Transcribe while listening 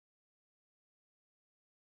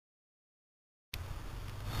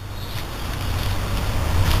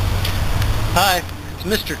Hi, it's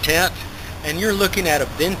Mr. Tent, and you're looking at a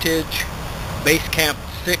vintage Base Camp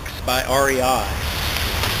 6 by REI.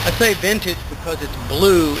 I say vintage because it's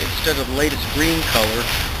blue instead of the latest green color.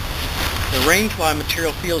 The rainfly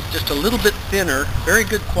material feels just a little bit thinner, very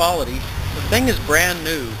good quality. The thing is brand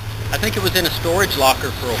new. I think it was in a storage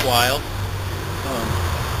locker for a while.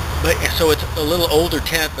 So it's a little older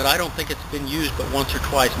tent, but I don't think it's been used but once or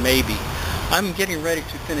twice maybe. I'm getting ready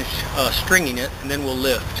to finish stringing it, and then we'll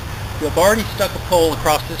lift. I've already stuck a pole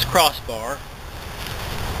across this crossbar.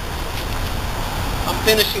 I'm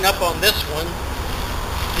finishing up on this one.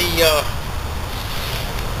 The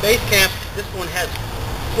Base Camp, this one has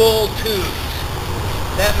full tubes.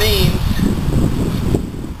 That means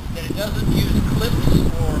that it doesn't use clips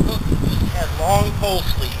or hooks, it just has long pole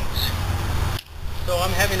sleeves. So I'm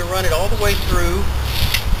having to run it all the way through.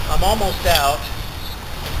 I'm almost out.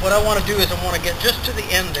 What I want to do is I want to get just to the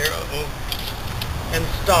end there. And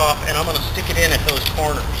stop, and I'm going to stick it in at those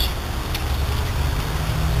corners.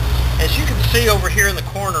 As you can see over here in the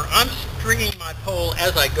corner, I'm stringing my pole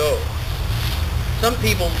as I go. Some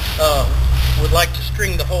people would like to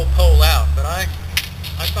string the whole pole out, but I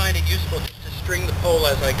find it useful to string the pole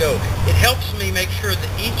as I go. It helps me make sure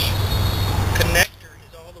that each connector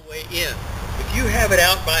is all the way in. If you have it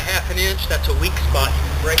out by ½ inch, that's a weak spot. You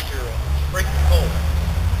can break the pole.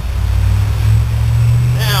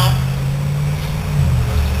 Now,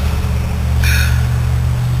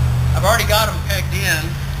 I've already got them pegged in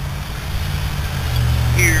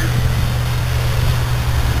here,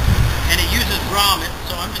 and it uses grommet,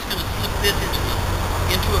 so I'm just going to slip this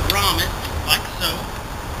into a grommet, like so.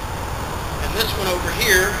 And this one over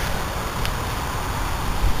here,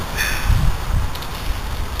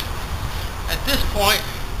 at this point,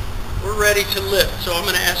 we're ready to lift. So I'm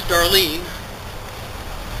going to ask Darlene,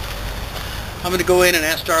 I'm going to go in and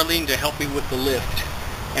ask Darlene to help me with the lift,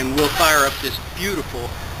 and we'll fire up this beautiful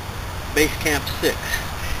Base Camp 6.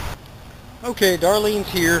 Okay, Darlene's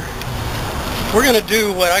here. We're going to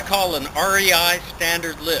do what I call an REI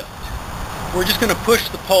standard lift. We're just going to push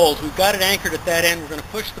the poles. We've got it anchored at that end. We're going to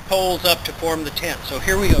push the poles up to form the tent. So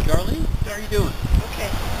here we go. Darlene, how are you doing? Okay.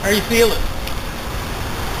 How are you feeling?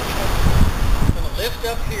 I'm going to lift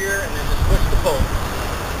up here and then just push the pole.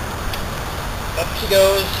 Up she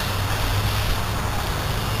goes.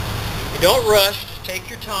 You don't rush. Just take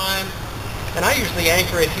your time. And I usually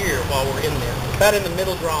anchor it here while we're in there, about in the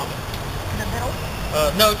middle grommet. In the middle?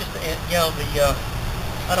 No, just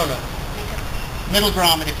I don't know, middle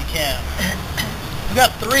grommet if you can. We've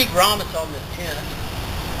got 3 grommets on this tent,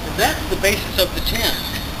 and that's the basis of the tent.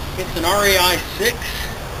 It's an REI 6,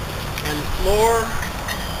 and the floor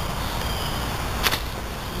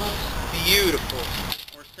looks beautiful,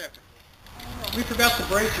 or separately. We forgot the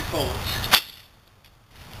bracer poles.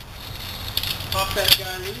 Pop that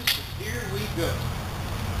guy loose, and here we go.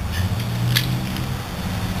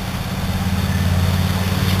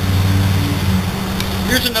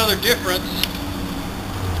 Here's another difference.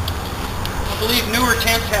 I believe newer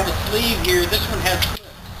tents have a sleeve here. This one has clips.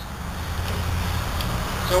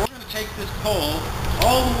 So we're going to take this pole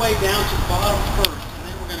all the way down to the bottom first, and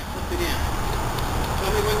then we're going to clip it in. Tell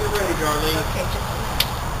me when you're ready, Darlene. Okay.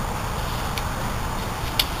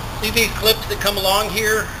 See these clips that come along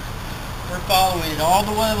here? We're following it all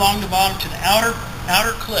the way along the bottom to the outer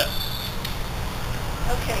clip.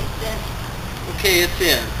 Okay, then. Okay, it's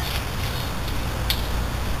in.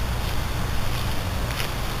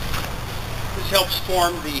 This helps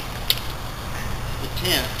form the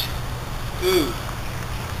tent. Ooh.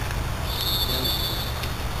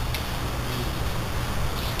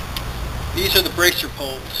 These are the bracer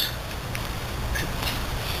poles.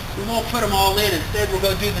 We won't put them all in. Instead, we'll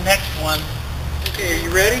go do the next one. Okay, are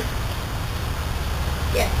you ready?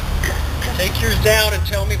 Yeah. Take yours down and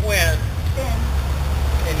tell me when. Then.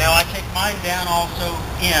 Okay, now I take mine down also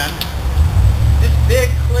in. This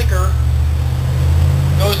big clicker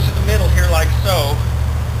goes to the middle here like so.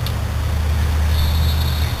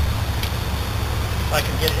 If I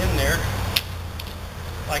can get it in there.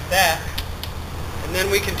 Like that. And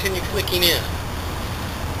then we continue clicking in.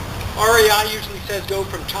 REI usually says go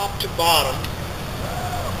from top to bottom.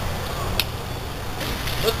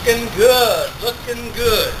 Looking good, looking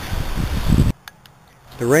good.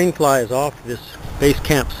 The rainfly is off this Base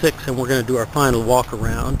Camp 6, and we're going to do our final walk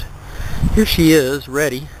around. Here she is,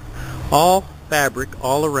 ready. All fabric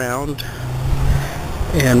all around,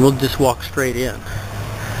 and we'll just walk straight in.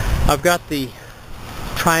 I've got the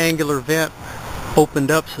triangular vent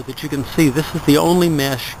opened up so that you can see this is the only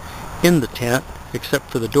mesh in the tent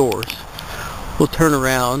except for the doors. We'll turn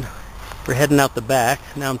around. We're heading out the back.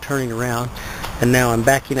 Now I'm turning around, and now I'm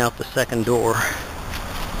backing out the second door.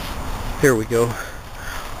 Here we go.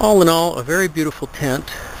 All in all, a very beautiful tent.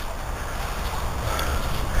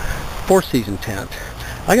 4-season tent.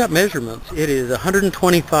 I got measurements. It is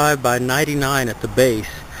 125 by 99 at the base.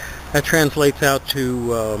 That translates out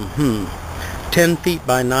to 10 feet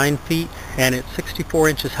by 9 feet, and it's 64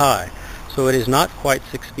 inches high. So it is not quite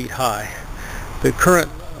 6 feet high. The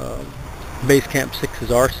current Base Camp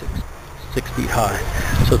 6s are 6 feet high.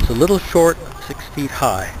 So it's a little short, 6 feet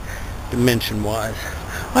high, dimension-wise.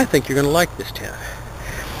 I think you're going to like this tent.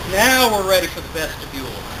 Now we're ready for the vestibule.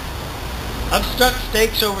 I've stuck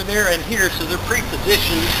stakes over there and here, so they're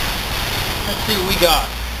pre-positioned. Let's see what we got.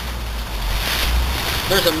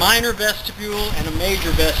 There's a minor vestibule and a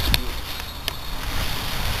major vestibule.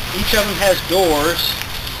 Each of them has doors.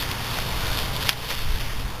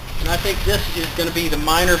 And I think this is going to be the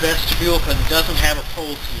minor vestibule because it doesn't have a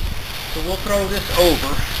pole seat. So we'll throw this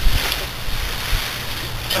over.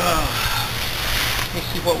 Let me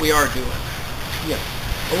see what we are doing. Yeah.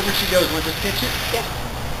 Over she goes. Want to just pitch it? Yeah.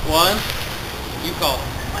 1. You call it.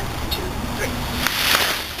 1, 2, 3.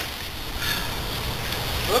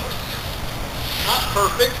 Oops. Not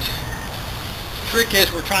perfect. The trick is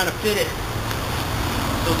we're trying to fit it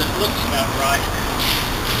so that it looks about right.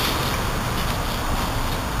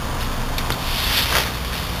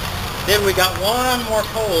 Then we got one more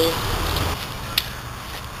pole.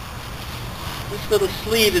 This little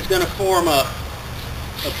sleeve is going to form a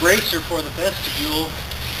bracer for the vestibule.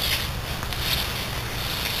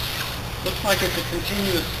 Looks like it's a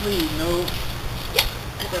continuous sleeve, no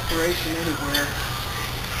separation anywhere.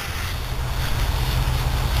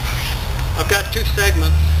 I've got 2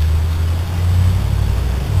 segments.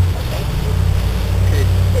 Okay.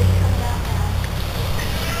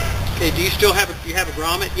 Okay, do you still have a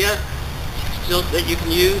grommet yet? Still that you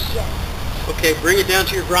can use? Yes. Okay, bring it down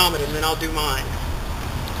to your grommet and then I'll do mine.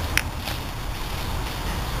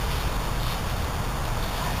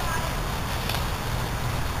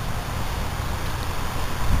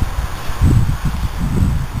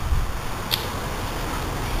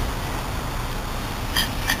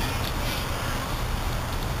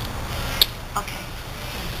 Okay.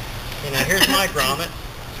 Okay, now here's my grommet.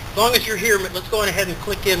 As long as you're here, let's go on ahead and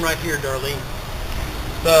click in right here, Darlene.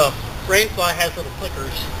 The rainfly has little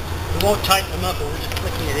clickers. We won't tighten them up, but we're just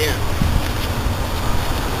clicking it in.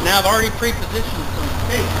 Now I've already pre-positioned some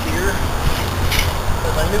stakes here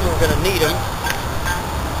because I knew we were going to need them.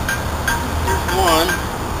 Here's one.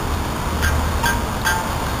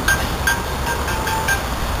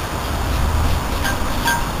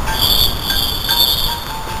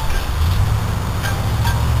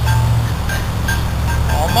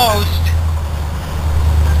 Almost.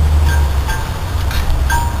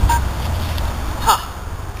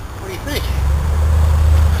 What do you think?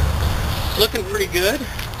 It's looking pretty good.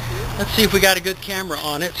 Let's see if we got a good camera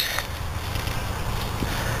on it.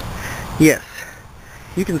 Yes.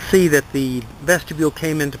 You can see that the vestibule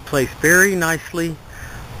came into place very nicely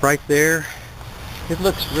right there. It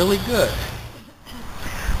looks really good.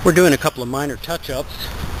 We're doing a couple of minor touch-ups,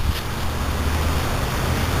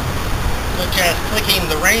 such as clicking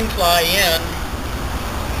the rainfly in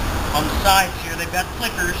on the sides here. They've got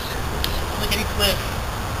clickers. Clickety-click.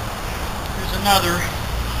 Here's another.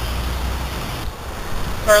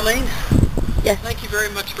 Darlene? Yes. Thank you very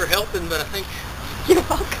much for helping, but I think You're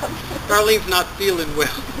welcome. Darlene's not feeling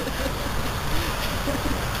well.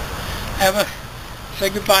 Say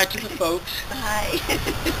goodbye to the folks. Bye.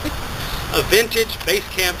 A vintage Base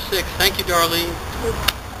Camp 6. Thank you, Darlene.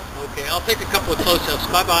 Okay, I'll take a couple of close-ups.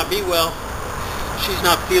 Bye-bye. Be well. She's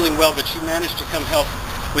not feeling well, but she managed to come help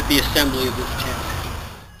with the assembly of this tent.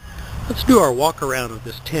 Let's do our walk around of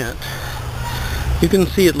this tent. You can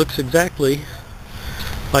see it looks exactly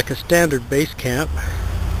like a standard base camp,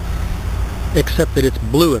 except that it's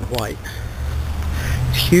blue and white.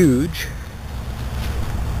 It's huge.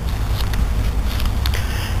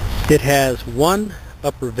 It has one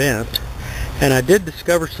upper vent, and I did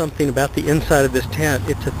discover something about the inside of this tent.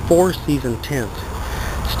 It's a 4-season tent.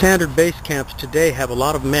 Standard base camps today have a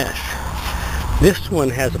lot of mesh. This one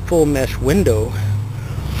has a full mesh window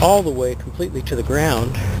all the way completely to the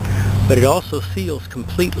ground, but it also seals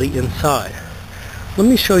completely inside. Let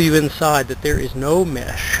me show you inside that there is no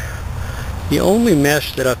mesh. The only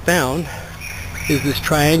mesh that I found is this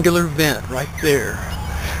triangular vent right there.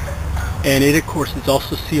 And it, of course, is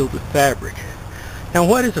also sealed with fabric. Now,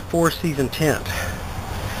 what is a 4-season tent?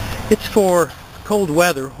 It's for cold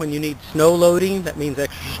weather when you need snow loading. That means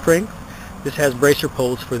extra strength. This has bracer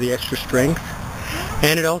poles for the extra strength.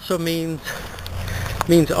 And it also means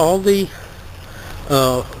all the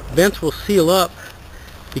vents will seal up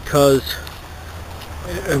because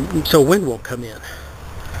so wind won't come in.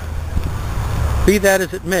 Be that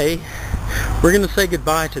as it may, we're going to say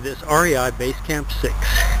goodbye to this REI Base Camp 6.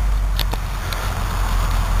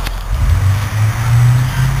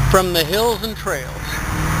 From the hills and trails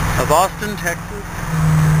of Austin, Texas,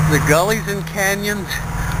 the gullies and canyons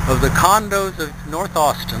of the condos of North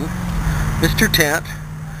Austin, Mr. Tent,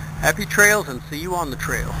 happy trails and see you on the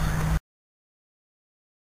trail.